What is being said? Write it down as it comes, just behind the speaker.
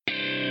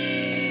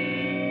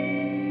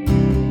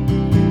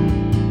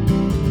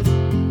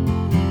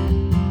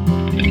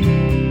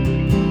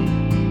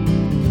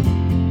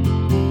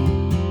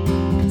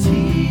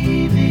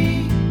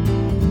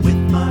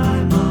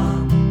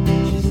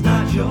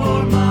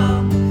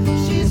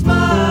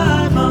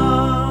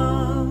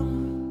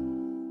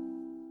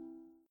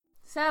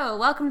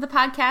Welcome to the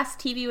podcast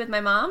TV with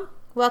my mom.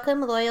 Welcome,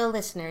 loyal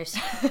listeners.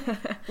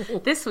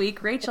 This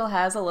week, Rachel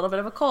has a little bit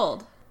of a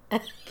cold.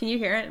 Can you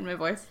hear it in my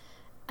voice?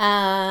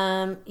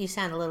 You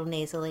sound a little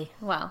nasally.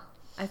 Well,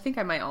 I think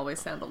I might always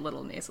sound a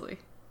little nasally,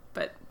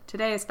 but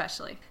today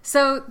especially.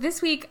 So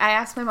this week, I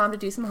asked my mom to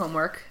do some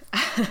homework.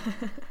 I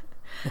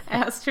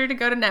asked her to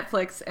go to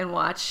Netflix and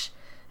watch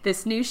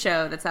this new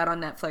show that's out on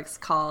Netflix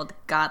called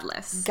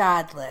Godless.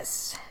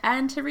 Godless.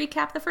 And to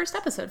recap the first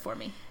episode for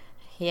me.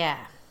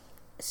 Yeah.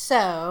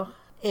 So,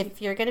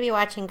 if you're going to be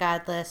watching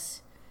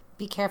Godless,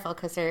 be careful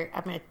because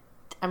I'm going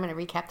to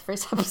recap the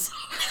first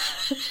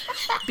episode.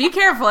 Be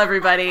careful,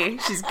 everybody.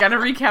 She's going to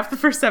recap the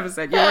first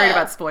episode. You're worried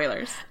about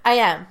spoilers. I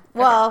am.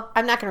 Well, okay.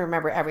 I'm not going to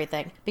remember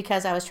everything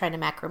because I was trying to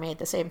macrame at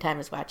the same time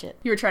as watch it.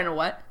 You were trying to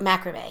what?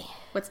 Macrame.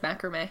 What's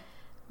macrame?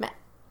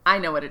 I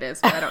know what it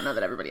is, but I don't know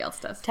that everybody else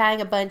does. Tying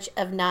a bunch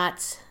of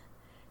knots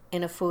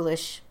in a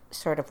foolish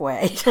sort of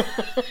way.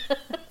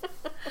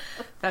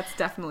 That's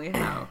definitely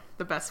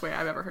the best way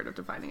I've ever heard of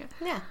defining it.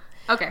 Yeah.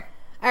 Okay.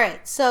 All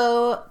right.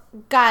 So,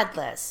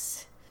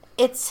 Godless.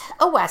 It's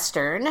a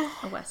Western.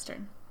 A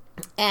Western.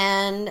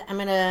 And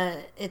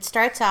it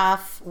starts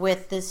off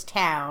with this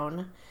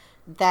town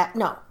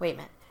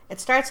It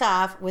starts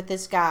off with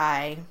this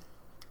guy,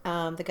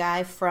 the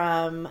guy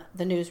from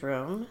the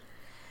newsroom,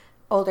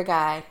 older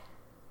guy,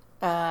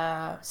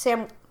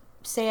 Sam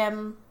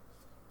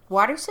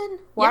Waterson?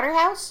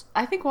 Waterhouse?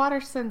 Yep. I think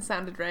Waterson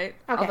sounded right.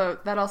 Okay. Although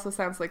that also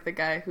sounds like the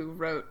guy who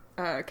wrote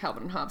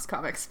Calvin and Hobbes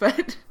comics,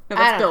 but no,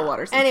 that's Bill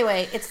Watterson.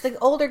 Anyway, it's the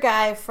older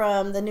guy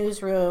from the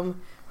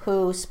newsroom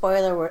who,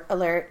 spoiler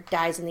alert,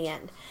 dies in the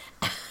end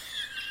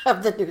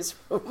of the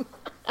newsroom.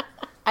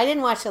 I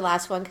didn't watch the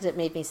last one because it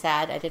made me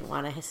sad. I didn't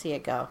want to see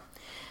it go.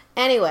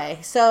 Anyway,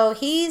 so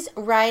he's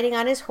riding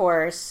on his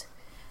horse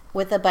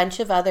with a bunch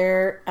of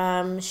other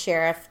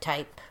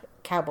sheriff-type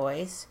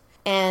cowboys.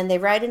 And they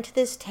ride into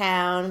this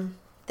town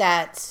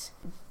that's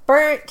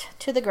burnt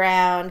to the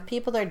ground.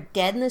 People are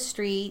dead in the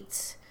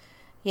streets.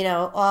 You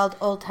know, all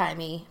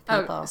old-timey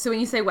people. Oh, so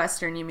when you say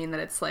Western, you mean that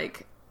it's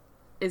like,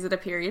 is it a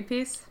period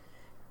piece?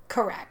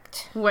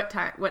 Correct. What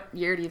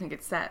year do you think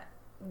it's set?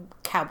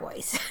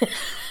 Cowboys.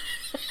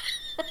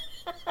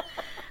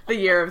 The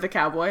year of the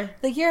cowboy?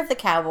 The year of the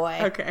cowboy.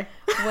 Okay.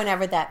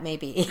 Whenever that may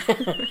be.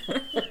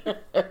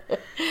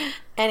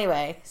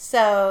 Anyway,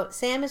 so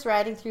Sam is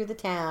riding through the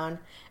town.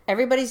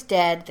 Everybody's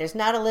dead. There's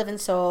not a living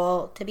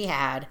soul to be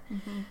had.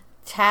 Mm-hmm.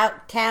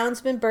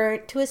 Town's been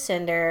burnt to a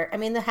cinder. I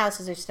mean, the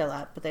houses are still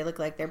up, but they look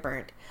like they're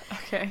burnt.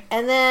 Okay.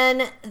 And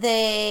then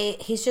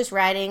he's just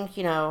riding,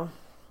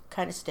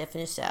 kind of stiff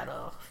in his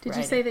saddle. Did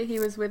you say that he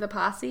was with a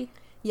posse?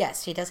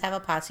 Yes, he does have a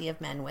posse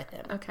of men with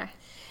him. Okay.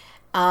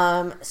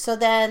 So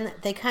then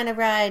they kind of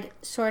ride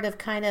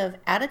kind of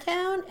out of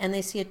town, and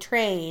they see a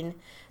train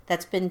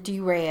that's been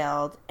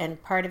derailed,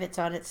 and part of it's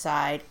on its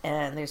side,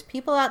 and there's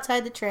people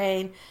outside the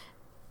train,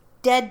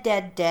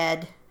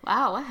 dead.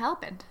 Wow, what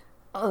happened?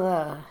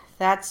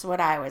 That's what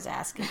I was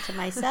asking to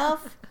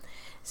myself.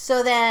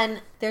 So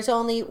then there's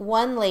only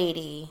one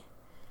lady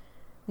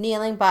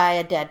kneeling by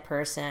a dead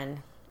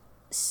person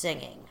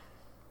singing.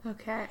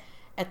 Okay.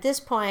 At this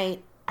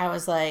point, I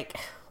was like,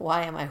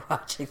 why am I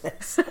watching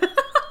this?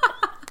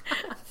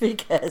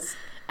 Because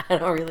I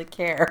don't really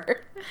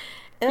care.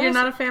 You're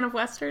not a fan of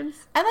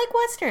Westerns? I like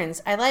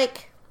Westerns. I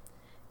like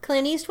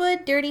Clint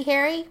Eastwood, Dirty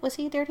Harry. Was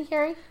he Dirty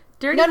Harry?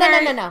 Harry?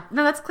 No.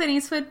 No, that's Clint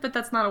Eastwood, but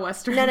that's not a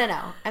Western.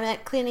 No. I mean,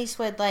 Clint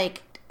Eastwood,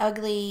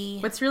 ugly.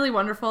 What's really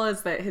wonderful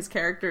is that his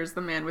character is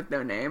the man with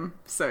no name,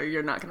 so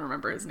you're not going to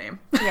remember his name.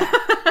 Yeah.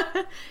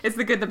 It's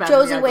the good, the bad,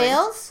 Josie and the ugly.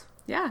 Wales?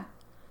 Yeah.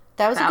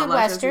 That was a good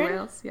Western.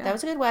 Wales, yeah. That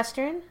was a good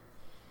Western.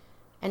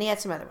 And he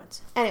had some other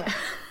ones. Anyway.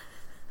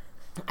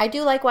 I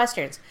do like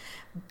Westerns.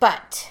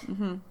 But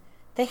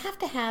they have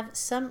to have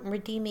some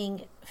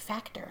redeeming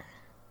factor.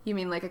 You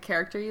mean like a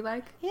character you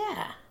like?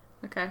 Yeah.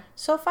 Okay.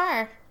 So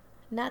far,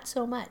 not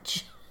so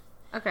much.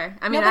 Okay.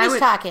 I mean, nobody's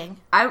talking.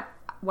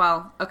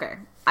 Okay.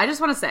 I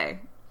just want to say,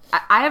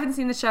 I haven't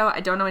seen the show. I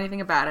don't know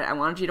anything about it. I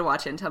wanted you to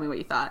watch it and tell me what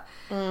you thought.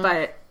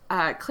 But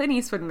Clint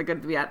Eastwood in The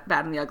Good, the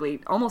Bad, and the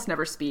Ugly almost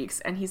never speaks,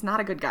 and he's not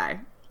a good guy.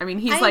 I mean,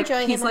 I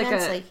enjoy him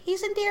immensely.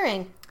 He's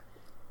endearing.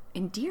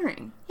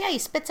 Endearing? Yeah, he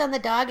spits on the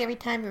dog every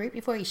time, right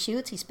before he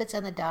shoots, he spits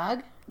on the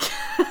dog.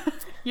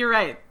 You're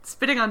right.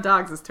 Spitting on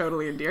dogs is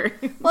totally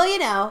endearing. Well,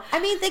 I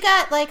mean, they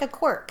got a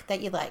quirk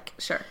that you like.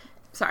 Sure.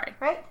 Sorry.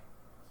 Right?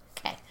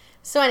 Okay.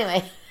 So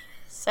anyway,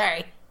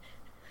 sorry.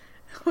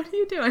 What are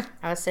you doing?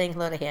 I was saying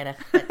hello to Hannah,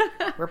 but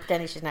we're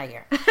pretending she's not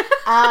here.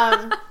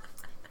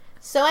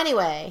 So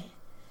anyway,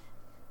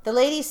 the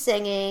lady's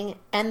singing,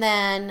 and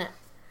then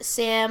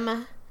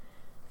Sam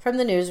from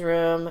the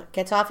newsroom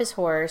gets off his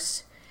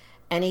horse,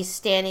 and he's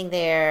standing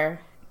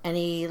there, and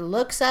he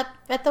looks up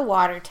at the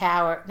water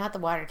tower, not the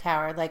water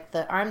tower, like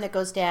the arm that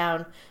goes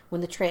down when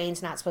the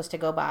train's not supposed to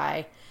go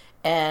by,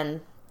 and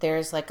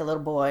there's a little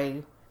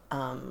boy.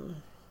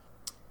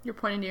 You're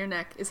pointing to your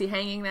neck. Is he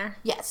hanging there?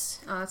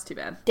 Yes. Oh, that's too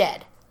bad.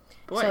 Dead.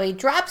 Boy. So he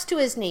drops to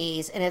his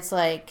knees, and it's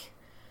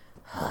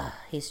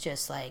he's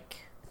just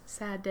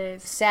Sad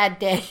days.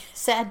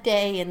 Sad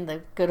day in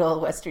the good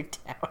old Western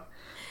town.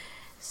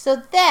 So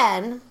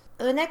then,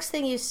 the next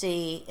thing you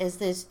see is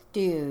this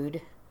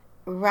dude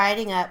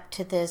riding up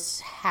to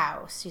this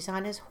house. He's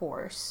on his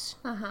horse,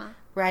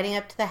 riding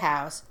up to the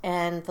house,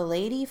 and the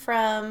lady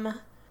from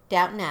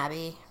Downton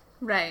Abbey,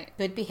 Right.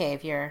 Good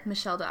Behavior,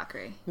 Michelle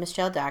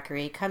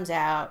Dockery. comes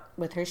out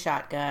with her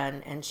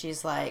shotgun, and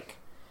she's like,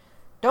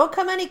 "Don't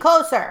come any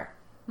closer.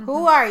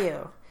 Who are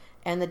you?"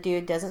 And the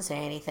dude doesn't say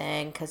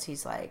anything because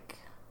he's like,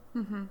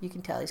 you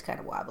can tell he's kind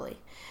of wobbly.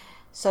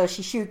 So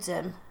she shoots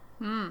him,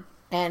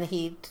 and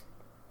he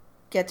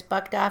gets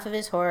bucked off of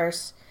his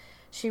horse.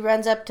 She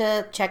runs up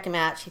to check him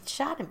out. She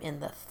shot him in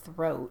the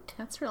throat.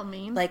 That's real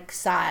mean. Like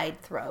side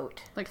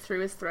throat. Like through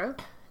his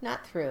throat?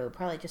 Not through,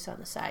 probably just on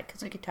the side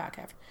because he could talk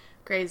after.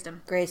 Grazed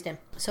him. Grazed him.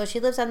 So she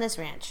lives on this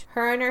ranch.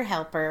 Her and her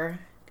helper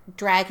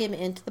drag him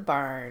into the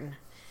barn,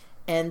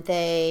 and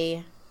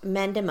they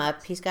mend him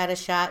up. He's got a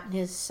shot in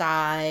his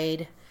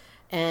side,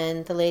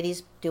 and the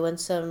lady's doing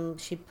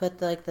she put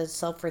the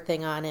sulfur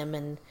thing on him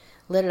and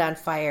lit it on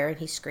fire, and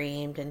he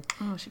screamed. And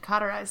Oh, she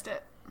cauterized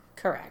it.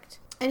 correct.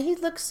 And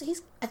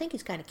I think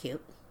he's kind of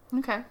cute.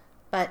 Okay.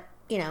 But,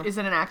 you know, Is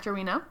it an actor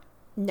we know?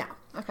 no.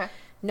 Okay.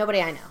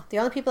 Nobody I know. The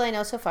only people I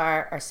know so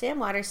far are Sam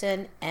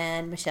Waterston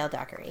and Michelle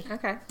Dockery.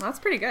 Okay. Well, that's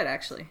pretty good,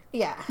 actually.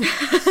 Yeah.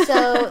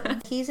 So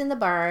he's in the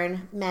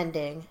barn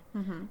mending.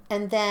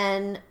 And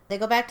then they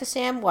go back to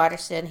Sam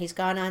Waterston. He's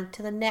gone on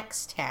to the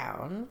next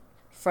town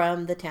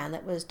from the town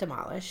that was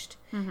demolished.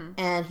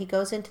 And he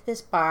goes into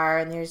this bar,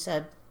 and there's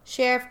a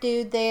sheriff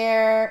dude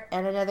there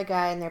and another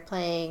guy, and they're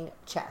playing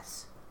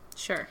chess.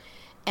 Sure.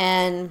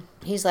 And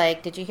he's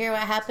like, "Did you hear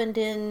what happened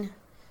in,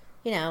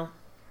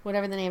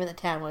 whatever the name of the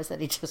town was that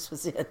he just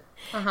was in?"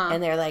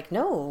 And they're like,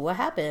 "No, what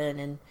happened?"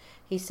 And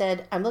he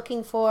said, "I'm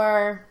looking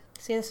for..."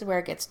 See, this is where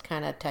it gets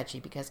kind of touchy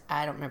because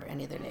I don't remember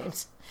any of their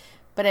names.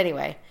 But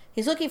anyway,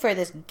 he's looking for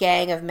this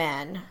gang of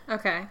men.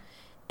 Okay.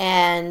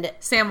 And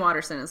Sam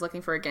Waterston is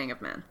looking for a gang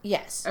of men.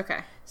 yes. Okay.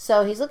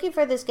 So he's looking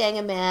for this gang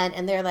of men,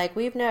 and they're like,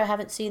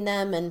 haven't seen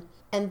them.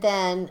 And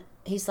then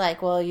he's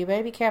like, "Well, you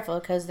better be careful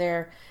because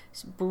they're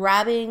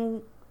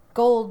robbing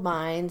gold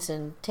mines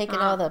and taking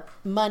all the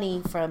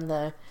money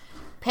from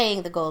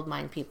paying the gold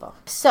mine people."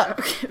 So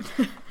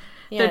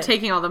They're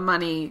taking all the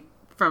money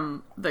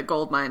from the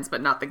gold mines,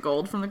 but not the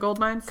gold from the gold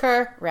mines?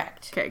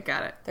 correct. Okay,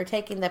 got it. They're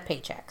taking the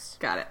paychecks.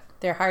 Got it.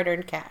 Their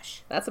hard-earned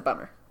cash. That's a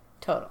bummer.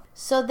 Total.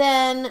 So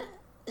then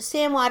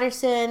Sam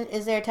Waterston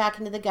is there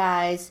talking to the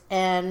guys,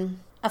 and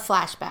a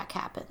flashback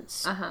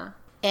happens.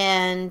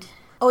 And,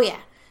 oh yeah,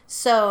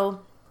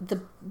 so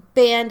the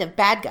band of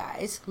bad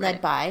guys,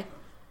 led by,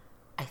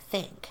 I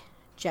think,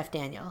 Jeff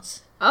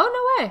Daniels.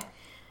 Oh, no way.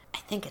 I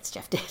think it's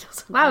Jeff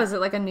Daniels. Wow, is it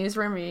like a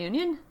newsroom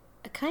reunion?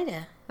 Kind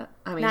of.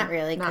 I mean, Not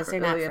really, 'cause they're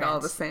not really at all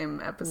the friends.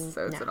 same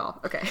episodes No. at all.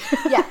 Okay.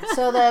 Yeah,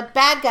 so the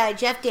bad guy,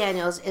 Jeff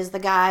Daniels, is the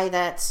guy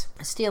that's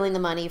stealing the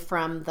money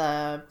from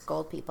the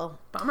gold people.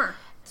 Bummer.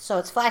 So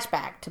it's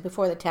flashback to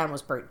before the town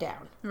was burnt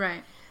down.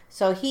 Right.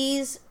 So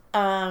he's,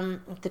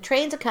 the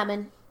trains are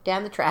coming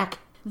down the track,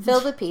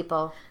 filled with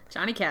people,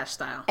 Johnny Cash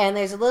style. and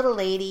there's a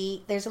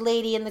lady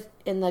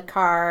in the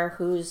car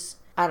who's,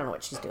 I don't know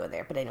what she's doing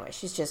there, but anyway,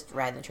 she's just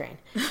riding the train.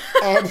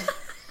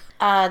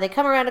 And they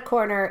come around a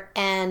corner,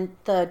 and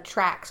the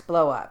tracks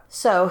blow up.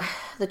 So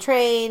the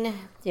train,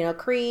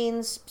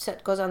 careens,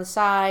 goes on the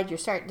side. You're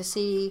starting to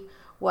see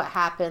what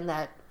happened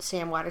that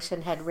Sam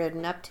Waterston had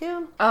ridden up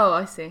to. Oh,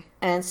 I see.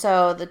 And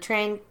so the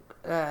train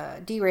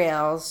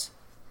derails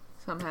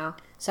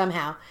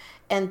Somehow.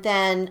 and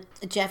then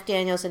Jeff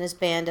Daniels and his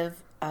band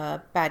of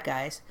bad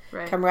guys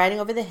Right. come riding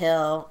over the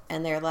hill,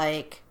 and they're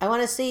like, "I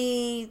want to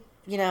see,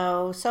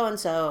 so and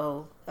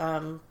so."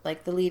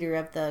 Like the leader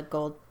of the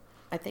gold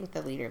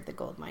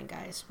mine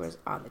guys was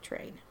on the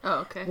train Oh,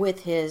 okay.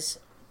 with his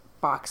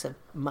box of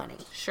money.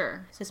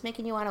 Sure. Is this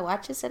making you want to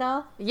watch this at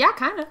all? Yeah,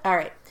 kind of. All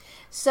right.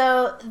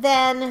 So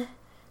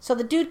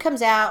the dude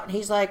comes out, and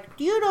he's like,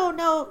 do you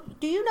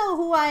know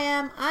who I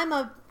am? I'm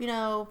a,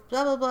 blah,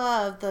 blah,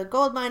 blah, of the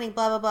gold mining,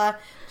 blah, blah, blah.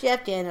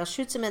 Jeff Daniels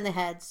shoots him in the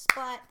head.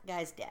 Splat.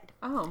 Guy's dead.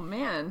 Oh,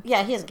 man.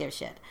 Yeah, he doesn't give a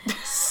shit.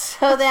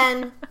 So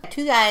then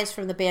two guys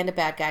from the band of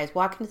bad guys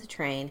walk into the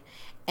train,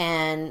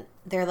 and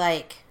they're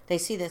like, they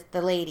see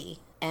the lady,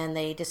 and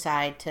they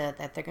decide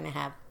that they're going to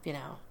have,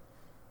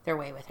 their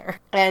way with her.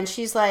 And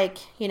she's like,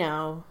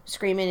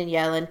 screaming and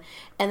yelling.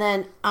 And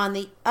then on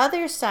the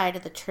other side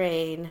of the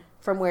train,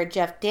 from where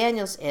Jeff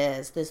Daniels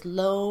is, this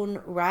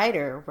lone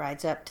rider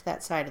rides up to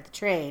that side of the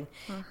train,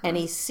 and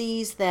he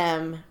sees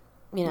them,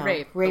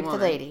 Rape the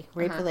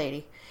the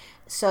lady.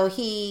 So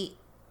he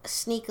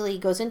sneakily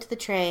goes into the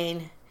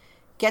train,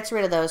 gets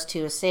rid of those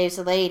two, saves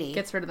the lady.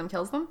 Gets rid of them,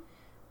 kills them?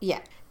 Yeah.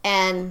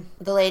 And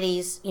the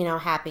lady's,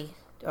 happy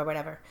or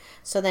whatever.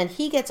 So then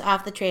he gets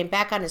off the train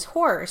back on his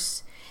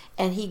horse,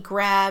 and he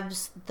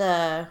grabs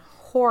the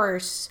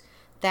horse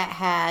that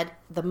had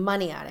the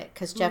money on it,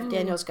 because Jeff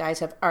Daniels' guys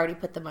have already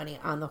put the money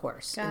on the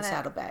horse in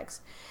saddlebags.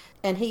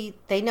 And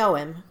they know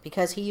him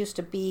because he used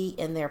to be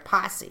in their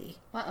posse.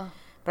 Uh-oh.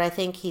 But I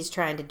think he's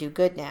trying to do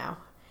good now.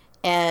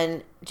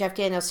 And Jeff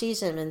Daniels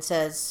sees him and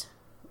says,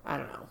 I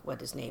don't know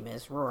what his name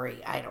is.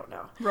 Rory. I don't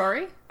know.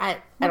 Rory? I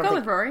We'll don't go think,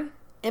 with Rory.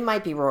 It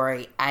might be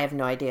Rory. I have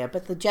no idea.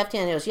 But the Jeff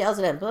Daniels yells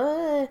at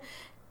him,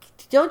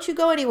 don't you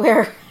go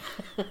anywhere.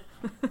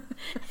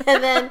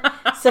 And then,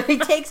 so he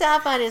takes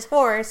off on his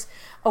horse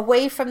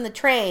away from the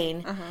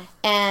train,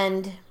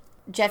 and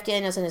Jeff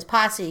Daniels and his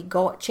posse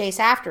go chase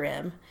after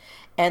him,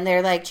 and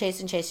they're like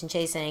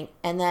chasing,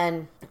 and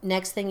then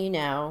next thing you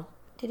know,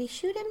 did he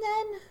shoot him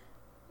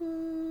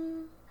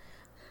then?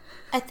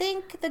 I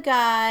think the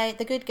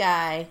good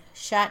guy,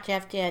 shot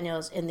Jeff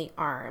Daniels in the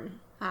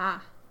arm,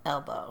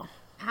 elbow.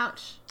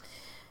 Ouch.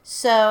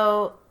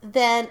 So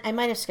then, I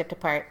might have skipped a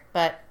part,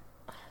 but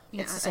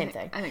it's the same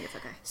thing. I think it's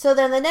okay. So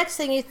then the next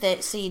thing you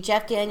see,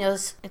 Jeff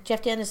Daniels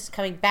is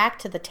coming back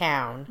to the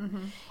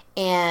town,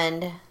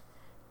 and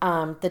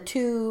the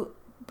two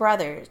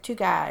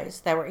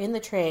guys that were in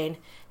the train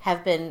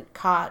have been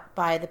caught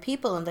by the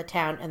people in the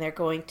town, and they're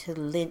going to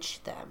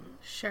lynch them.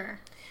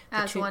 Sure.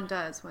 As one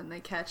does when they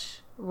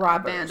catch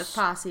robbers. A band of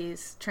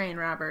posses, train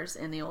robbers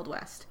in the Old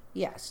West.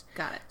 Yes.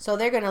 Got it. So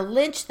they're going to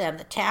lynch them.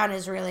 The town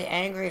is really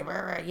angry,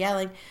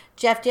 yelling.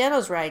 Jeff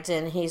Daniels rides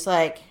in. He's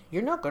like,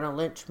 you're not going to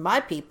lynch my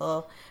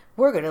people.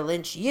 We're going to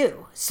lynch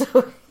you.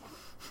 So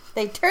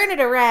they turn it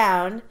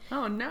around.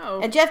 Oh,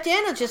 no. And Jeff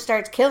Daniels just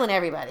starts killing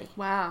everybody.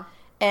 Wow.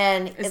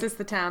 And is this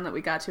the town that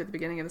we got to at the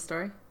beginning of the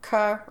story?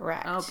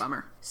 Correct. Oh,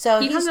 bummer. So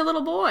he hung a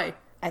little boy.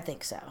 I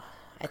think so.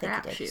 I think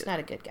he did. He's not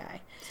a good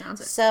guy. Sounds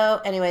it.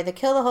 So anyway, they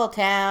kill the whole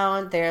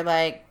town. They're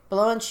like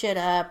blowing shit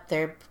up.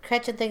 They're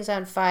catching things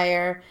on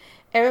fire.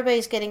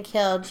 Everybody's getting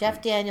killed.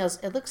 Jeff Daniels,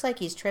 it looks like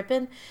he's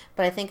tripping,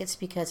 but I think it's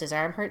because his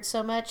arm hurts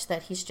so much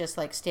that he's just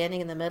like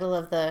standing in the middle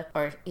of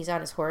or he's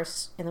on his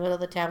horse in the middle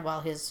of the town while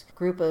his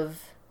group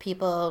of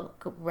people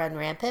run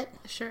rampant.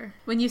 Sure.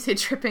 When you say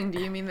tripping, do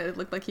you mean that it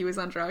looked like he was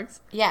on drugs?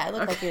 Yeah, it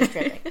looked like he was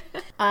tripping.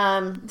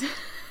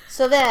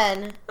 So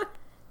then,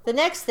 the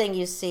next thing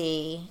you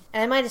see,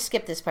 and I might have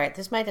skipped this part.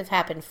 This might have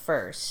happened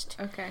first.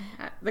 Okay.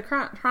 The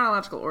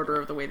chronological order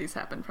of the way these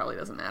happen probably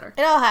doesn't matter.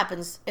 It all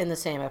happens in the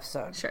same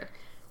episode. Sure.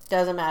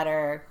 Doesn't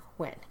matter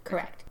when.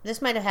 Correct.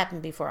 This might have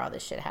happened before all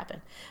this shit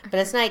happened. But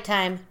it's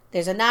nighttime.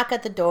 There's a knock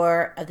at the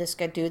door of this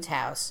dude's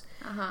house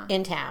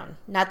in town.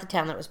 Not the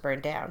town that was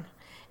burned down.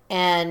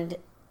 And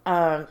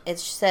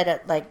it's said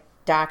at like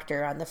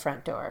doctor on the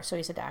front door. So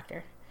he's a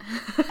doctor.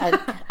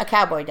 a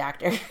cowboy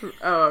doctor.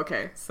 Oh,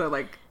 okay. So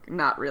like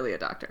not really a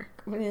doctor.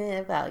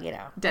 Well, you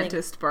know.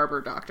 Dentist,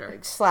 barber, doctor.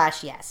 /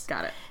 yes.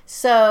 Got it.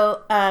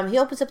 So he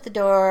opens up the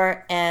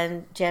door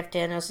and Jeff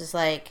Daniels is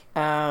like,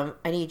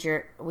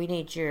 we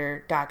need your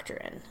doctor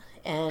in.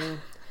 And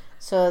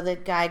so the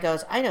guy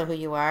goes, I know who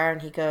you are.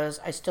 And he goes,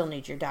 I still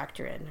need your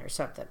doctor in or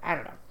something. I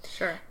don't know.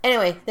 Sure.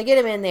 Anyway, they get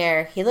him in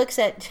there. He looks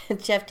at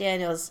Jeff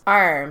Daniels'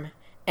 arm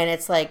and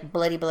it's like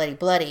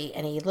bloody.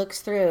 And he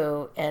looks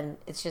through and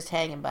it's just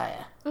hanging by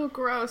you. Oh,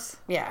 gross.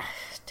 Yeah,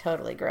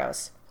 totally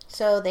gross.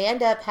 So they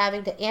end up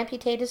having to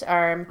amputate his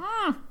arm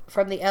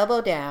from the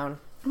elbow down.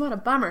 What a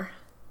bummer.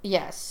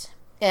 Yes.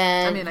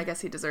 And I mean, I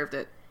guess he deserved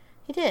it.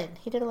 He did.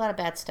 He did a lot of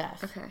bad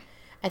stuff. Okay.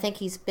 I think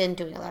he's been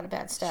doing a lot of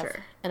bad stuff.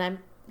 Sure. And I'm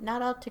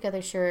not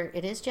altogether sure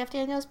it is Jeff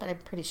Daniels, but I'm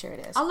pretty sure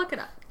it is. I'll look it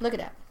up. Look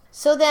it up.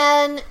 So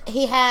then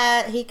he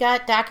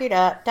got doctored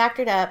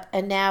up,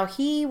 and now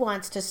he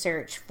wants to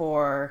search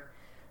for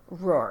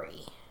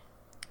Rory.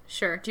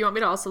 Sure. Do you want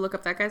me to also look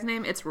up that guy's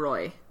name? It's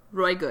Roy.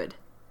 Roy Good.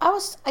 I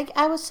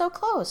was so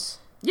close.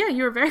 Yeah,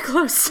 you were very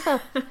close.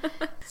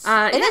 It's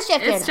Jeff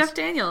Daniels. It's Jeff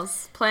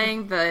Daniels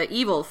playing the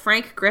evil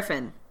Frank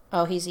Griffin.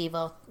 Oh, he's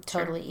evil.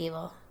 Totally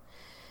evil.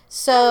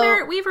 So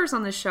Merritt Weaver's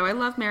on this show. I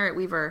love Merritt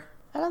Weaver.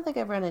 I don't think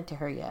I've run into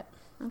her yet.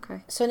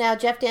 Okay. So now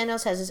Jeff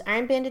Daniels has his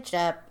arm bandaged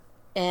up,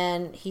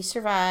 and he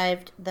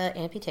survived the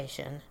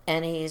amputation,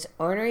 and he's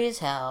ornery as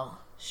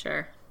hell.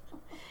 Sure.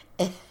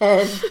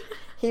 And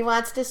he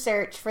wants to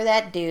search for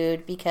that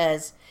dude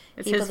because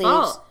it's he his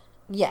believes... fault.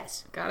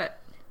 Yes. Got it.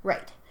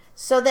 Right.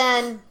 So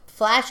then,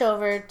 flash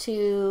over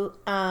to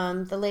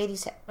the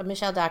lady's,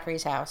 Michelle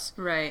Dockery's house.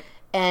 Right.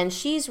 And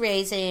she's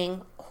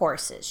raising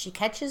horses. She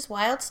catches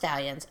wild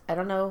stallions. I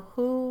don't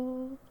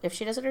know if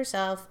she does it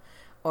herself,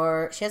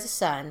 or she has a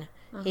son.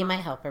 He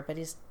might help her, but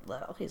he's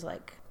little. He's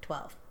like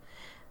 12.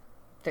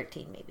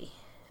 13 maybe.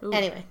 Ooh.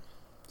 Anyway.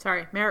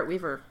 Sorry, Merritt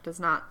Weaver does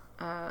not...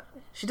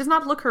 she does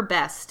not look her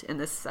best in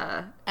this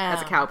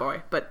as a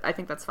cowboy, but I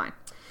think that's fine.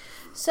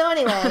 So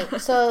anyway,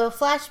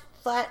 flash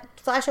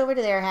over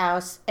to their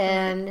house,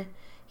 and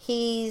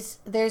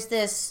there's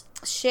this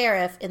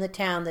sheriff in the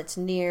town that's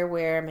near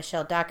where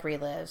Michelle Dockery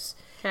lives.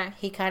 Okay.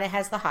 He kind of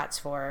has the hots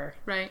for her.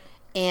 Right.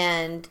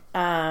 And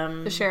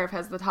the sheriff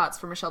has the hots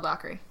for Michelle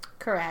Dockery.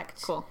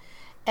 Correct. Cool.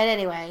 And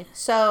anyway,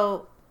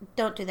 so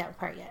don't do that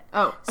part yet.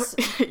 Oh,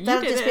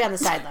 that'll just be on the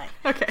sideline.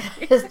 Okay.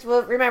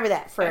 We'll remember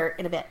that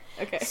in a bit.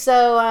 Okay.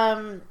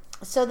 So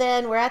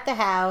then we're at the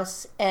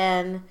house,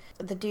 and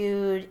the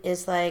dude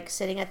is like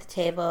sitting at the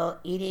table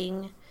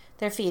eating.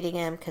 They're feeding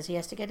him because he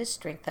has to get his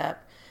strength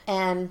up.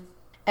 And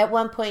at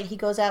one point he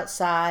goes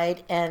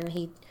outside,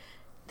 and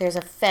there's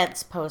a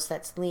fence post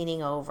that's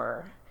leaning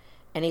over.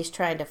 and he's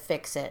trying to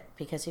fix it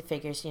because he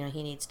figures, you know,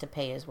 he needs to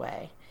pay his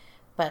way.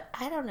 But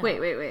I don't know.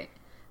 Wait.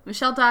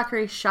 Michelle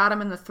Dockery shot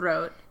him in the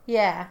throat.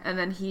 Yeah. And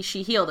then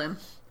she healed him.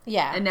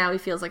 Yeah. And now he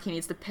feels like he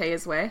needs to pay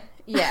his way.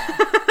 Yeah.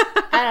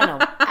 I don't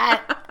know.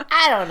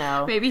 I don't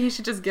know. Maybe he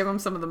should just give him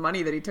some of the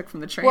money that he took from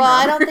the train Well,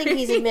 robbery. I don't think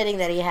he's admitting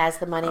that he has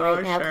the money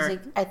right now. Sure.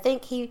 Because I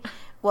think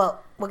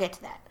well, we'll get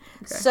to that.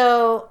 Okay.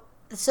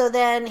 So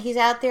then he's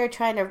out there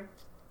trying to,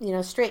 you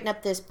know, straighten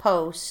up this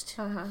post.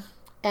 Uh-huh.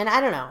 And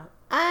I don't know.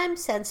 I'm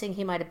sensing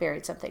he might have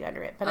buried something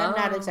under it, but I'm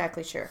not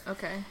exactly sure.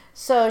 Okay.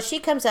 So she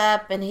comes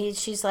up and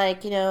she's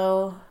like, you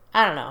know,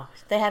 I don't know.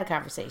 They had a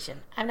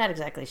conversation. I'm not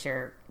exactly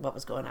sure what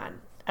was going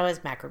on. I was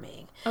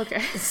macrameing.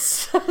 Okay.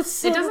 So,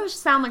 It doesn't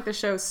sound like the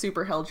show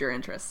super held your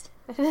interest.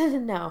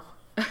 No,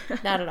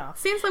 not at all.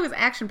 Seems like it was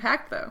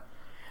action-packed, though.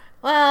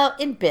 Well,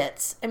 in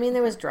bits. I mean,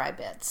 there was dry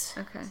bits.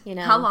 Okay. You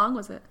know. How long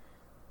was it?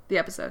 The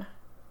episode?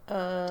 Do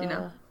you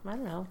know? I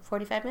don't know.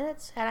 45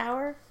 minutes? An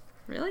hour?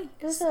 Really?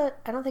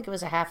 I don't think it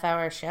was a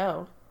half-hour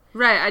show.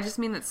 Right. I just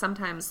mean that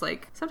sometimes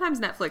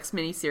Netflix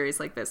miniseries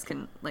like this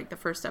can, like, the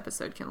first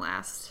episode can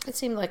last. It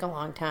seemed like a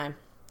long time.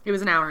 It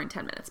was an hour and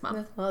 10 minutes,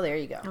 Mom. Well, there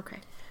you go. Okay.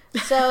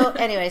 So,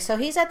 anyway, so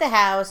he's at the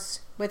house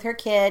with her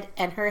kid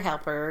and her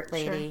helper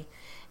lady.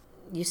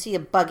 Sure. You see a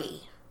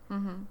buggy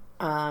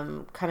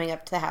coming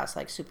up to the house,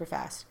 like, super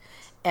fast.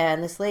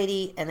 And this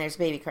lady, and there's a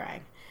baby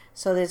crying.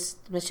 So this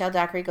Michelle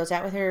Dockery goes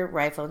out with her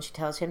rifle, and she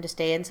tells him to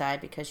stay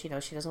inside because, you know,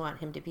 she doesn't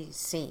want him to be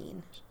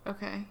seen.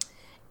 Okay.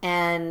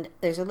 And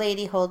there's a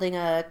lady holding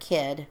a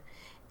kid,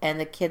 and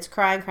the kid's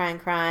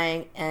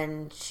crying,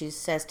 and she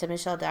says to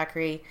Michelle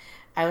Dockery,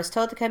 I was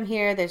told to come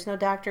here. There's no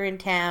doctor in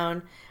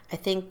town. I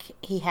think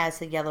he has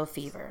the yellow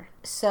fever.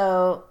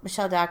 So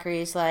Michelle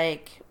Dockery's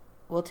like,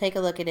 we'll take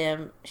a look at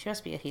him. She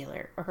must be a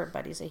healer, or her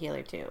buddy's a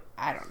healer too.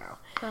 I don't know.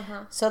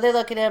 Uh-huh. So they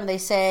look at him. They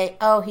say,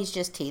 oh, he's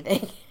just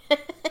teething.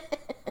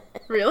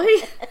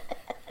 Really?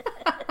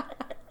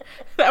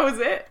 That was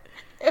it?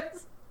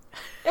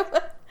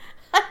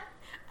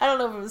 I don't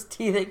know if it was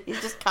teething. He's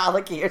just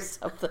colicky or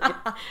something.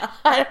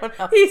 I don't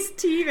know. He's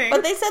teething.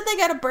 But they said they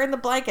got to burn the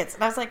blankets.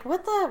 And I was like,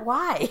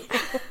 why?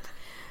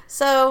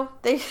 So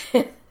the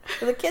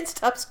kid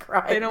stops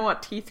crying. They don't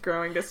want teeth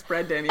growing to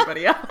spread to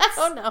anybody else.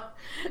 Oh, no.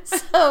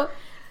 So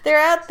they're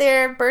out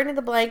there burning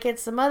the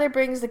blankets. The mother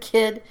brings the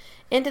kid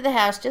into the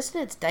house just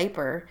in its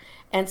diaper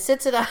and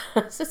sits it on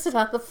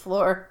the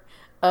floor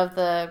of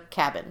the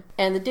cabin.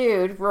 And the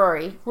dude,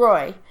 Roy,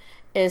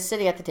 is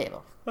sitting at the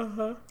table.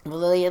 Uh-huh. Well,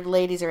 the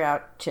ladies are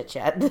out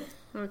chit-chatting.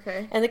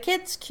 Okay. And the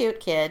kid's cute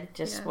kid,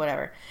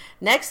 whatever.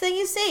 Next thing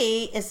you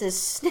see is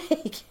this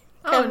snake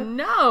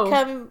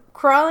come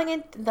crawling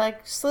in,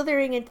 like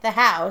slithering into the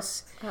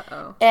house.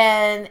 Uh-oh.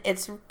 And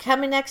it's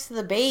coming next to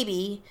the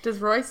baby. Does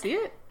Roy see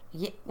it?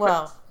 Yeah,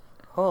 well,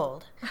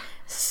 hold.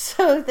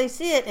 So they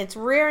see it, and it's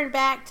rearing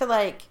back to,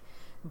 like,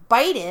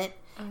 bite it.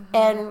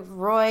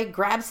 And Roy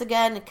grabs the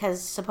gun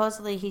because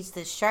supposedly he's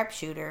the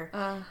sharpshooter.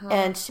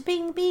 And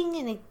bing, bing,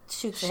 and he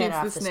shoots the head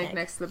off the snake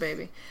next to the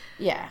baby.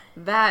 Yeah.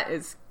 That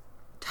is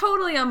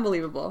totally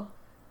unbelievable.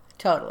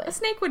 Totally. A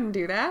snake wouldn't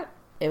do that.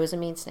 It was a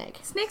mean snake.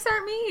 Snakes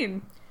aren't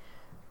mean.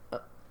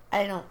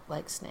 I don't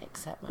like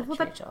snakes that much,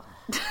 Rachel.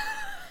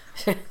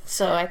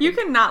 So you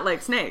can not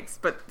like snakes,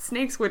 but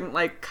snakes wouldn't,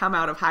 like, come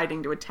out of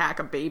hiding to attack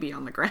a baby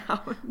on the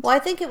ground. Well, I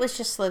think it was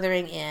just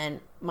slithering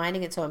in,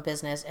 minding its own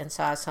business, and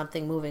saw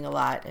something moving a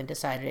lot and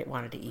decided it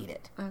wanted to eat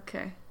it.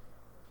 Okay.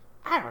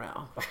 I don't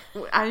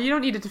know. You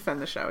don't need to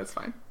defend the show. It's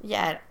fine.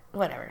 Yeah,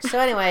 whatever. So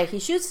anyway, he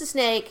shoots the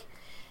snake,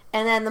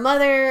 and then the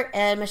mother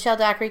and Michelle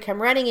Dockery come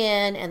running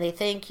in, and they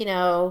think, you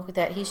know,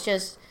 that he's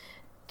just,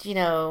 you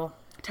know...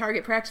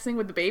 Target practicing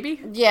with the baby?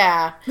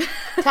 Yeah.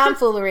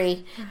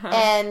 Tomfoolery.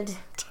 And...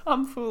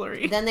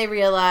 Tomfoolery. Then they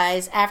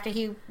realize, after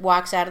he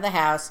walks out of the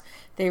house,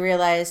 they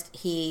realized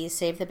he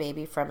saved the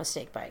baby from a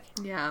snake bite.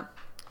 Yeah.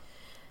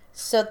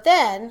 So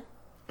then,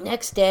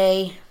 next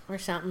day, or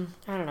something,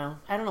 I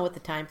don't know what the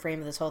time frame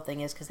of this whole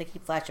thing is, because they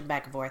keep flashing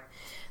back and forth.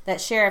 That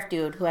sheriff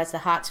dude who has the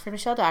hots for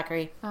Michelle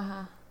Dockery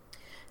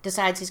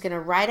decides he's going to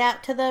ride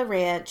out to the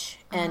ranch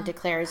and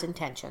declare his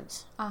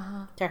intentions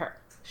to her.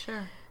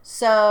 Sure.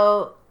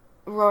 So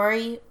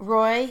Roy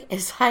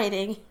is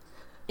hiding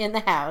in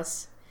the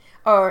house,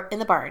 or in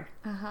the barn.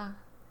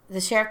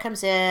 The sheriff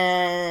comes in,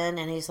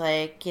 and he's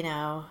like, you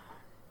know,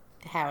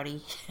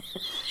 howdy.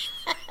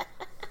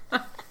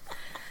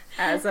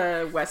 As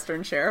a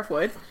Western sheriff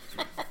would.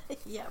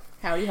 Yep.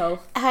 Howdy ho.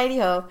 Howdy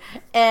ho.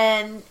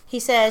 And he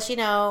says, you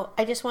know,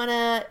 I just want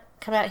to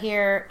come out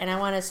here and I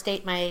want to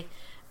state my,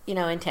 you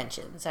know,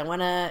 intentions. I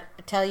want to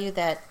tell you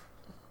that,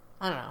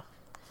 I don't know,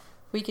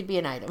 we could be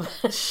an item.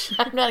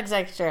 I'm not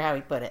exactly sure how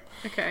he put it.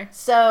 Okay.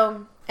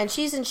 So, and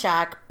she's in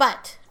shock,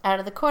 but out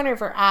of the corner of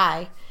her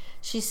eye,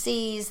 she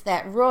sees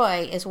that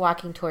Roy is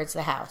walking towards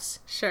the house.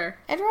 Sure.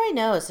 And Roy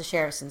knows the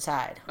sheriff's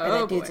inside. Or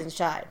that dude's boy.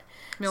 inside.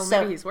 Well,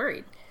 maybe he's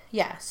worried.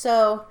 Yeah,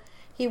 so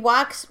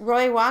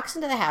Roy walks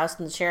into the house,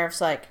 and the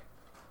sheriff's like,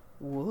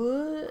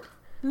 what?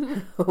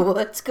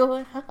 What's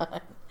going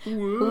on?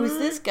 Who's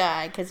this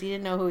guy? Because he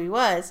didn't know who he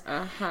was.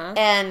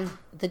 And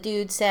the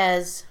dude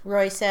says,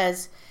 Roy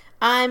says,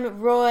 I'm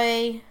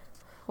Roy,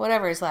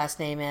 whatever his last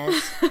name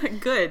is.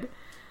 Good.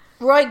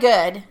 Roy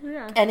Good.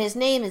 Yeah. And his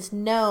name is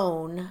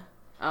known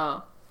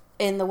Oh.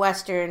 in the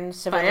Western By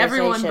civilization.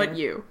 everyone but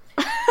you.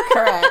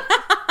 Correct.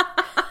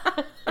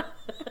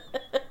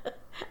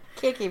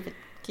 Can't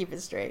keep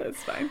it straight.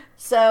 That's fine.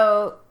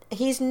 So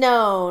he's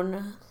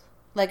known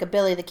like a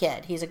Billy the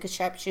Kid. He's a good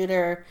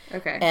sharpshooter.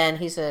 Okay. And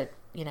he's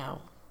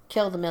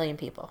killed 1 million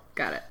people.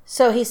 Got it.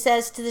 So he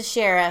says to the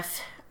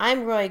sheriff,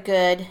 I'm Roy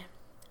Good,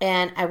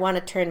 and I want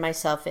to turn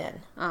myself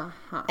in.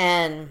 Uh-huh.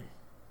 And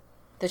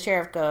the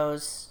sheriff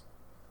goes,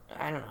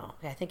 I don't know,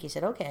 I think he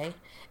said, okay.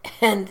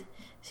 And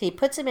he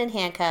puts him in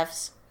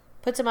handcuffs,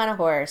 puts him on a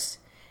horse,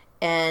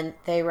 and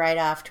they ride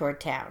off toward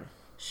town.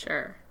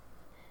 Sure.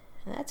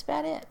 And that's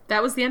about it.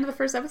 That was the end of the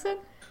first episode?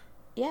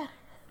 Yeah.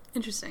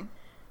 Interesting.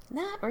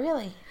 Not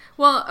really.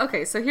 Well,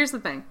 okay, so here's the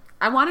thing.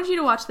 I wanted you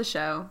to watch the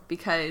show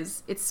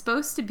because it's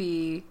supposed to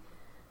be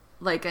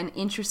like an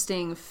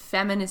interesting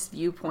feminist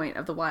viewpoint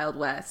of the Wild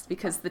West,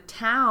 because the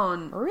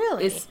town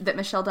Really? that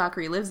Michelle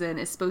Dockery lives in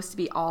is supposed to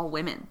be all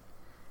women.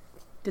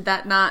 Did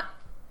that not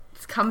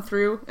come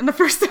through in the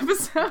first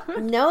episode?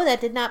 No, that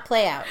did not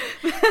play out.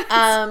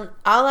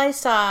 All I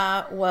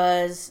saw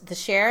was the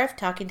sheriff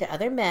talking to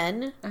other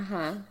men.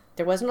 Uh-huh.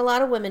 There wasn't a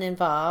lot of women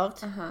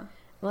involved. Uh-huh.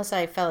 Unless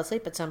I fell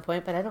asleep at some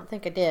point, but I don't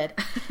think I did.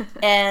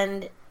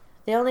 And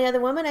the only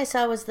other woman I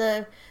saw was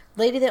the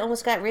lady that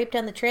almost got raped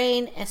on the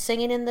train and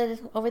singing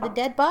over the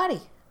dead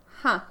body.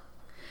 Huh.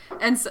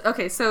 And so,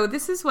 okay, so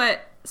this is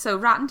so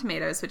Rotten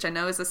Tomatoes, which I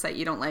know is a site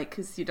you don't like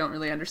because you don't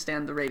really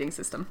understand the rating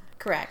system.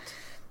 Correct.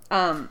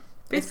 It's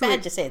Basically,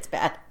 bad to say it's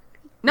bad.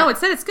 no, it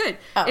said it's good.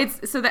 Oh.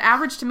 So the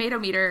average tomato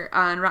meter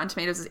on Rotten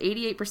Tomatoes is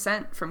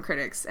 88% from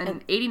critics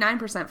and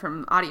 89%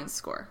 from audience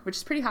score, which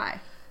is pretty high.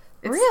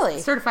 It's Really?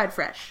 certified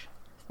fresh,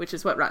 which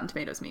is what Rotten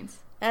Tomatoes means.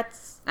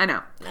 I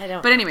know. I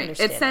don't But anyway, it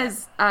understand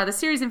says, the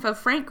series info,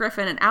 Frank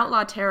Griffin, an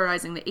outlaw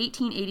terrorizing the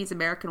 1880s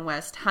American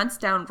West, hunts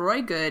down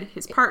Roy Good,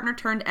 his partner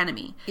turned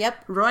enemy.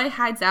 Yep. Roy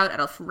hides out at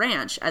a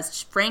ranch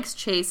as Frank's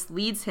chase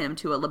leads him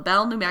to a La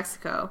Belle, New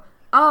Mexico.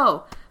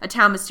 Oh, a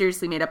town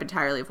mysteriously made up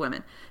entirely of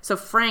women. So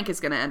Frank is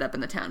going to end up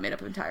in the town made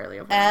up entirely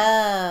of women.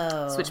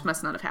 Oh. Which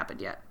must not have happened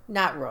yet.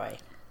 Not Roy.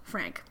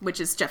 Frank, which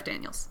is Jeff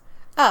Daniels.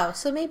 Oh,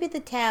 so maybe the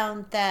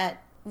town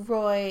that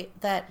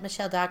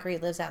Michelle Dockery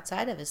lives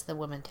outside of is the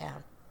woman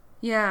town.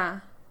 Yeah.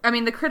 I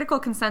mean, the critical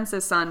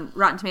consensus on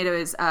Rotten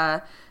Tomatoes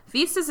is,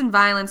 Vistas and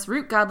Violence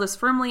root Godless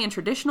firmly in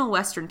traditional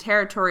Western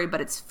territory,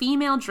 but its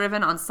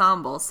female-driven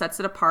ensemble sets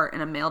it apart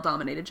in a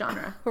male-dominated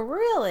genre.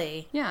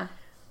 Really? Yeah.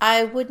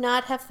 I would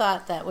not have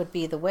thought that would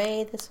be the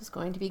way this was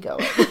going to be going.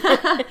 Well,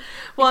 it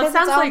Because sounds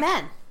it's all like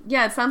men.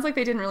 Yeah, it sounds like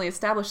they didn't really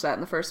establish that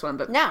in the first one,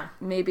 but No.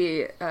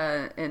 maybe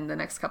in the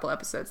next couple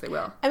episodes they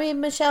will. I mean,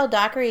 Michelle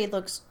Dockery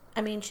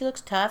she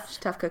looks tough.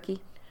 Tough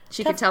cookie.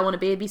 She Tough. can tell when a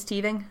baby's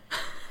teething.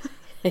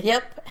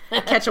 Yep.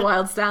 Catch a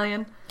wild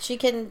stallion. She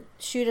can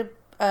shoot a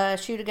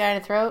guy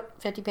in the throat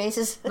 50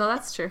 paces. No,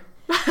 that's true.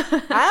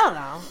 I don't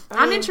know.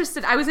 I'm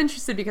interested. I was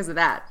interested because of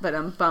that, but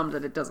I'm bummed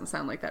that it doesn't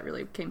sound like that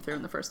really came through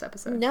in the first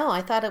episode. No,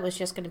 I thought it was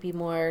just going to be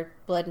more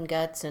blood and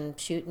guts and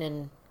shooting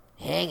and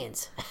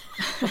hangings.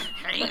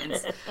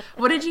 Hangings.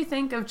 What did you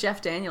think of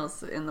Jeff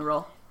Daniels in the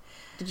role?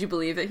 Did you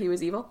believe that he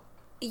was evil?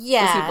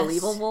 Yes. Was he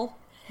believable?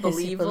 Is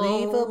he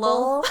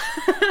believable?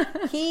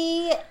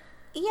 He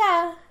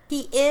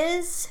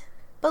is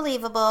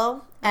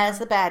believable as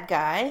the bad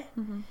guy.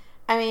 Mm-hmm.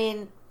 I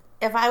mean,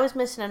 if I was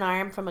missing an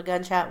arm from a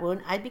gunshot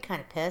wound, I'd be kind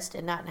of pissed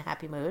and not in a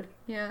happy mood.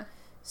 Yeah.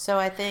 So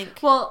I think...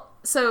 Well,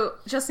 so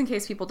just in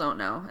case people don't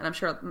know, and I'm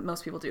sure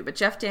most people do, but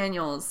Jeff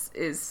Daniels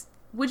is...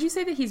 Would you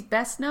say that he's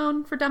best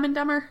known for Dumb and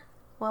Dumber?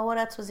 Well, what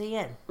else was he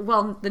in?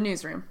 Well, The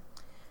Newsroom.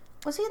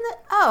 Was he in the...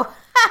 Oh!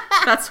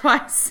 That's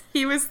why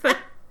he was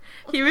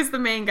the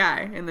main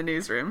guy in The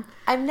Newsroom.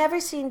 I've never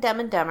seen Dumb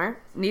and Dumber.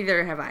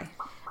 Neither have I.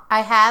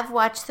 I have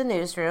watched The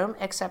Newsroom,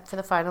 except for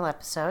the final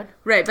episode.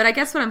 Right, but I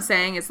guess what I'm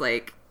saying is,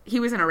 like,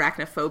 he was in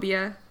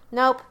Arachnophobia.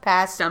 Nope,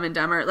 pass. Dumb and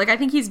Dumber. Like, I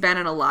think he's been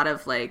in a lot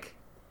of, like...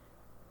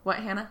 What,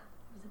 Hannah?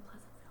 He was in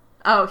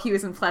Pleasantville. Oh, he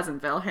was in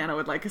Pleasantville. Hannah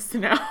would like us to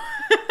know.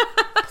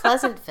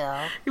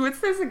 Pleasantville.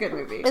 This a good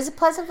movie. Is it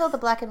Pleasantville, the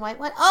black and white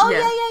one? Oh,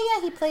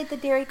 Yeah. yeah. He played the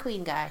Dairy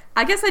Queen guy.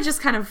 I guess I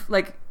just kind of,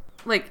 like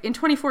in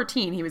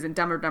 2014, he was in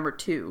Dumb and Dumber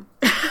 2.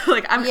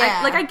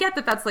 I get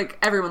that that's, like,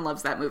 everyone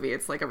loves that movie.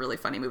 It's, like, a really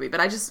funny movie. But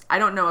I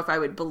don't know if I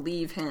would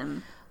believe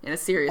him in a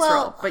serious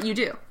role. But you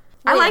do.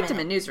 I liked him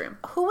in Newsroom.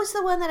 Who was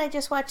the one that I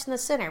just watched in The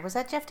Sinner? Was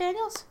that Jeff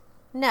Daniels?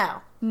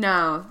 No.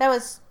 No. That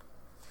was...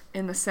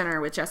 In The Sinner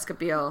with Jessica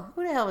Biel.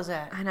 Who the hell was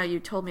that? I know, you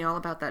told me all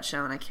about that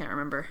show, and I can't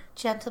remember.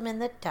 Gentleman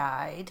That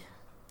Died.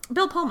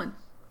 Bill Pullman.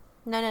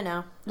 No.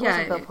 It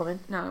wasn't Bill Pullman.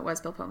 No, it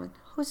was Bill Pullman.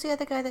 Who's the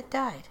other guy that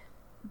died?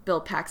 Bill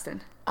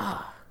Paxton.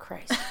 Oh,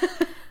 Christ.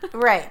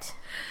 Right.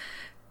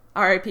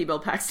 R.I.P. Bill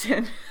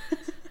Paxton.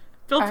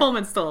 Bill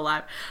Pullman's still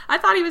alive. I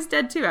thought he was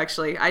dead too,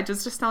 actually. I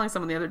was just telling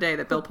someone the other day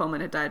that Bill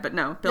Pullman had died, but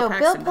no, Bill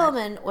Paxton Bill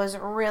Pullman was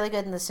really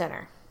good in The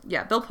Sinner.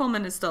 Yeah, Bill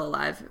Pullman is still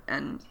alive,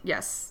 and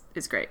yes,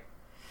 is great.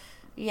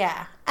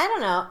 Yeah. I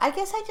don't know. I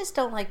guess I just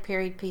don't like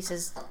period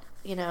pieces,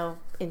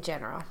 in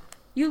general.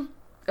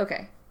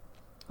 Okay.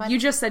 What? You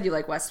just said you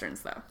like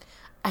Westerns, though.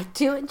 I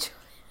do enjoy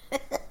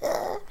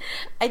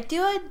I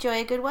do enjoy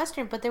a good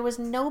Western, but there was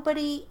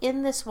nobody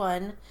in this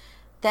one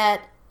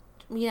that,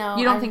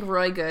 You don't think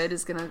Roy Good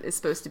is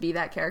supposed to be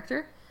that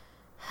character?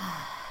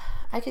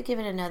 I could give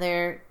it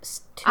another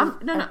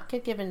no. I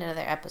could give it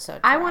another episode.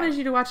 I wanted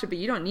you to watch it, but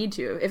you don't need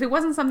to. If it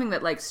wasn't something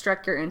that like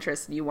struck your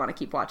interest and you want to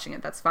keep watching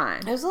it, that's fine.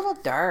 It was a little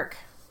dark.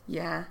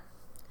 Yeah.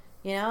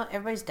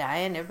 Everybody's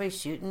dying, everybody's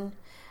shooting.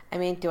 I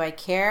mean, do I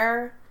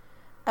care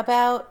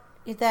about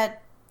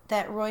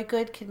that Roy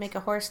Good could make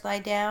a horse lie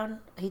down?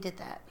 He did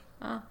that.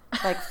 Oh.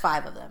 Like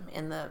 5 of them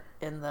in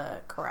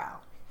the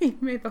corral. He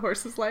made the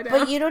horses lie down.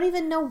 But you don't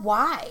even know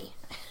why.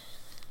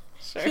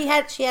 Sure. She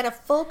had a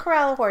full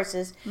corral of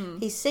horses.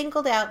 He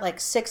singled out like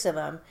 6 of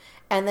them,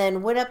 and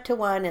then went up to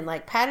one and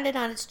like patted it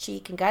on its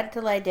cheek and got it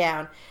to lie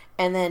down,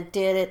 and then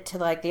did it to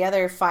like the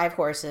other 5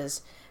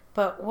 horses.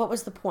 But what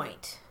was the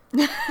point?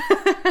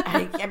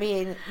 I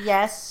mean,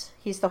 yes,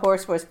 he's the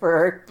horse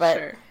whisperer, but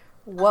Sure.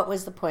 What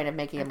was the point of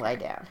making him lie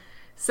down?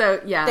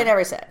 So, yeah. They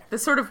never said. The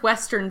sort of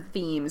Western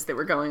themes that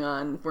were going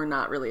on were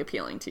not really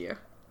appealing to you.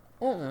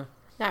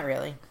 Not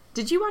really.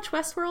 Did you watch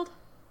Westworld?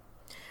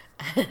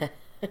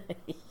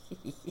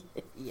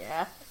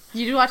 Yeah.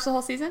 Did you watch the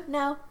whole season?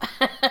 No.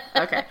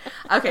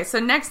 Okay, so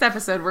next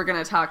episode we're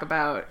going to talk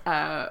about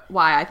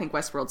why I think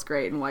Westworld's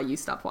great and why you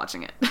stopped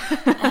watching it.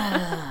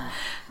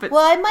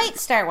 Well, I might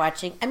start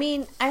watching. I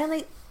mean, I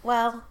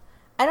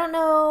don't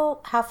know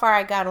how far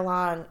I got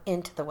along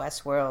into the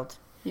Westworld.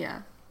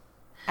 Yeah.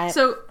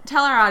 So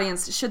tell our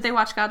audience, should they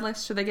watch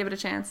Godless? Should they give it a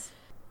chance?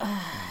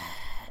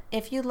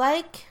 If you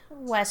like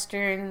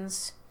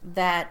Westerns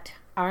that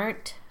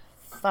aren't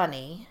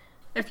funny...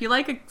 If you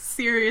like a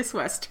serious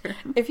Western.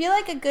 If you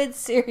like a good,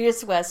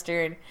 serious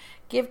Western,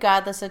 give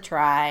Godless a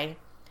try.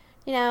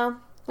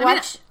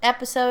 Watch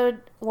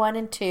episode 1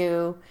 and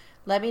 2.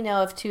 Let me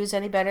know if 2 is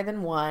any better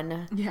than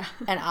 1. Yeah.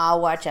 And I'll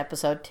watch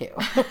episode 2.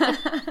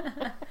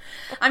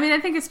 I mean, I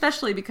think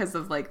especially because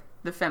of, like,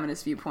 the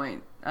feminist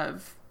viewpoint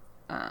of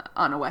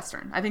on a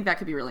Western. I think that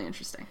could be really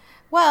interesting.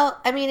 Well,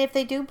 I mean, if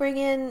they do bring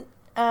in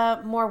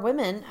more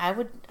women, I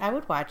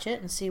would watch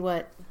it and see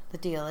what the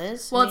deal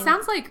is. Well, it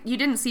sounds like you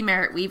didn't see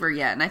Merritt Weaver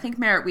yet, and I think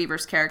Merritt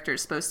Weaver's character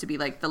is supposed to be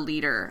like the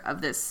leader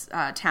of this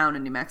town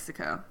in New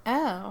Mexico.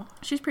 Oh.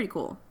 She's pretty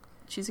cool.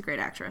 She's a great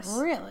actress.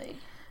 Really?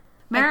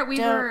 Merritt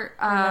Weaver...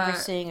 I don't remember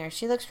seeing her.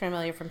 She looks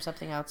familiar from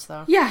something else,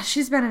 though. Yeah,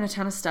 she's been in a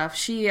ton of stuff.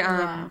 She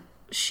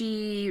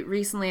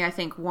recently, I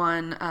think,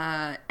 won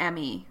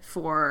Emmy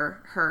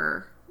for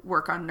her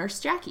work on Nurse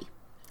Jackie.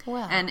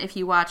 Wow. And if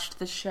you watched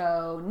the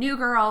show New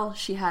Girl,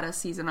 she had a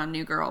season on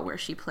New Girl where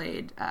she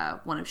played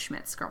one of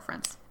Schmidt's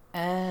girlfriends.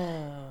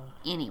 Oh.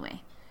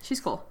 Anyway, she's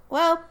cool.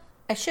 Well,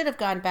 I should have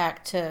gone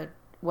back to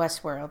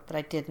Westworld, but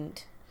I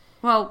didn't.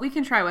 Well, we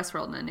can try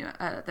Westworld in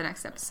the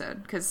next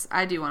episode, because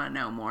I do want to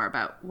know more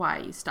about why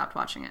you stopped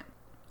watching it.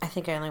 I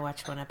think I only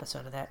watched 1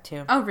 episode of that,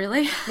 too. Oh,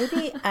 really?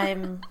 Maybe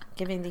I'm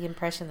giving the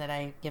impression that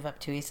I give up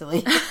too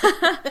easily.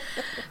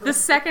 The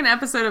second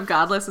episode of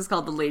Godless is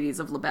called The Ladies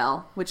of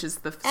LaBelle, which is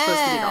supposed to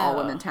be the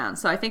all-women town.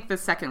 So I think the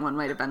second one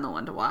might have been the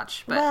one to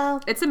watch.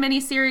 But it's a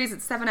mini-series.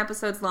 It's 7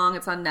 episodes long.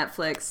 It's on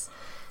Netflix.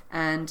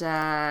 And,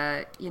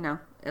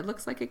 it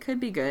looks like it could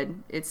be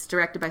good. It's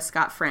directed by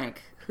Scott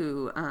Frank,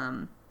 who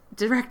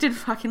directed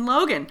fucking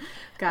Logan.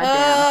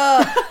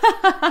 Goddamn.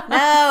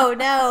 Oh,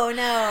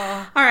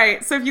 no. All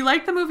right, so if you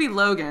like the movie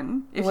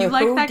Logan, if you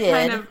like that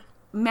kind of...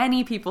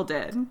 Many people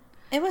did.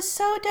 It was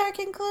so dark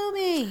and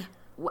gloomy.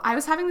 I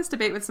was having this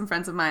debate with some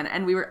friends of mine,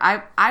 and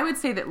I would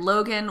say that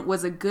Logan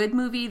was a good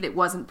movie that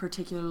wasn't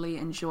particularly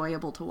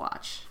enjoyable to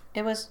watch.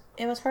 It was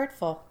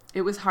hurtful.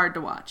 It was hard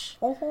to watch.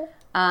 Uh-huh.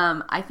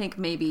 I think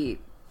maybe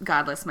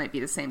Godless might be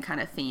the same kind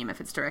of theme if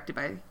it's directed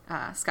by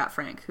Scott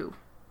Frank, who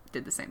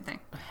did the same thing.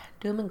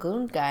 Doom and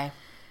gloom guy.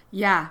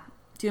 Yeah,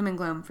 doom and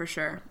gloom for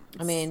sure.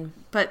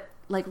 But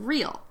like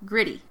real,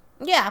 gritty.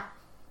 Yeah.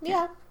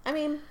 I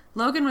mean,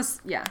 Logan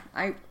was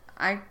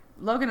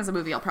Logan is a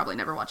movie I'll probably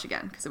never watch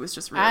again because it was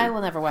just really I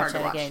will never watch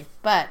it again.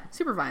 But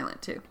super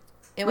violent too.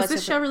 Was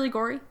this show really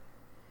gory?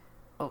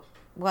 Oh,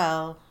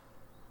 well.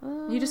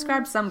 You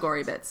described some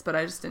gory bits, but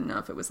I just didn't know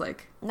if it was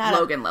like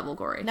Logan level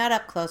gory. Not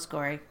up close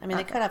gory. I mean,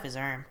 They cut off his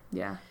arm.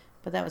 Yeah.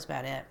 But that was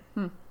about it.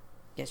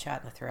 Get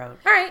shot in the throat.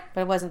 All right.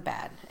 But it wasn't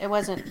bad. It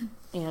wasn't,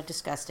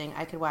 disgusting.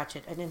 I could watch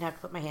it. I didn't have to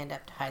put my hand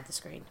up to hide the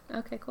screen.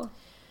 Okay, cool.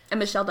 And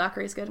Michelle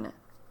Dockery's good in it.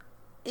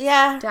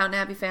 Yeah. Downton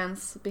Abbey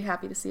fans will be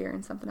happy to see her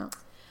in something else.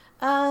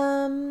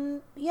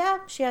 Yeah,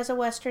 she has a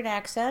Western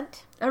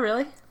accent. Oh,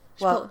 really?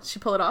 She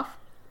pull it off?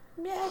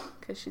 Yeah.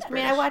 Because she's British. I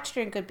mean, I watched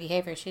her in Good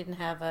Behavior. She didn't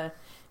have a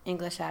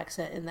English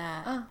accent in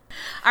that. Oh.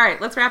 All right,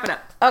 let's wrap it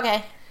up.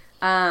 Okay.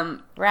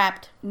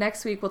 Wrapped.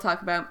 Next week we'll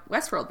talk about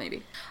Westworld,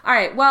 maybe. All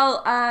right,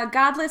 well,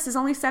 Godless is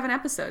only 7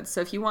 episodes, so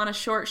if you want a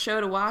short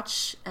show to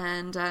watch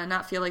and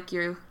not feel like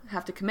you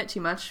have to commit too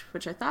much,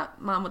 which I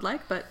thought Mom would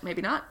like, but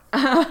maybe not,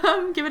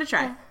 give it a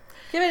try. Yeah.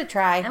 Give it a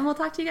try. And we'll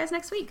talk to you guys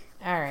next week.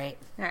 All right.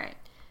 All right.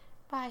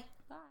 Bye.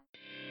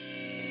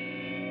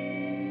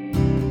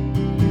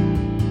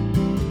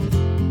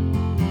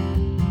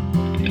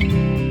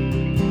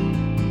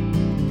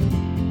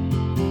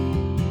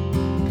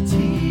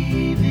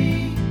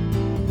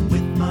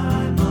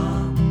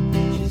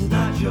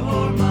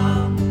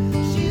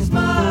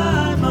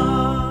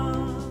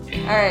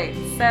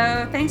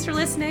 So thanks for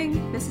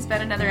listening. This has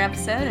been another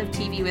episode of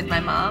TV with my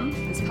mom.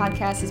 This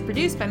podcast is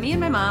produced by me and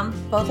my mom.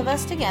 Both of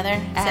us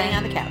together, sitting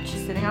on the couch.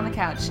 Sitting on the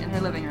couch in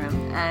her living room.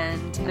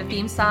 And the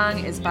theme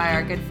song is by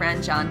our good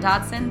friend John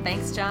Dodson.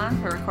 Thanks,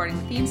 John, for recording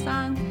the theme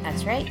song.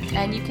 That's right.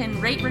 And you can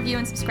rate, review,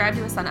 and subscribe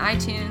to us on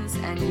iTunes.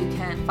 And you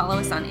can follow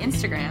us on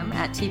Instagram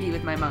at TV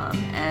with my mom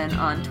and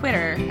on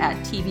Twitter at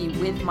TV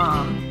with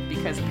mom,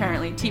 because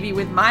apparently TV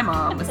with my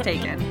mom was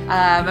taken.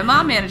 My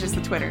mom manages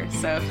the Twitter,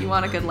 so if you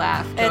want a good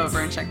laugh, go over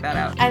and check that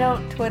out. I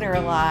don't Twitter a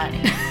lot.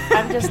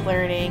 I'm just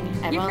learning.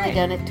 I've only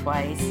done it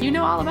twice. You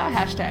know all about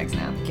hashtags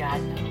now.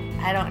 God,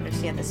 no. I don't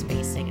understand the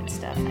spacing and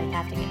stuff. I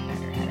have to get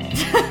better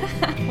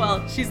at it.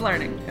 Well, she's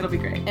learning. It'll be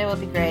great. It will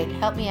be great.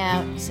 Help me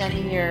out. Send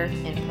me your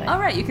input. All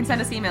right, you can send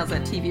us emails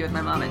at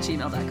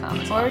tvwithmymom@gmail.com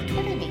as well. Or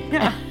Twitter me.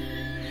 Yeah.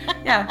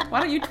 Yeah, why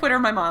don't you Twitter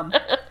my mom?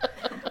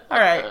 All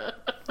right.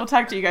 We'll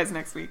talk to you guys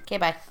next week. Okay,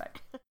 bye. Bye.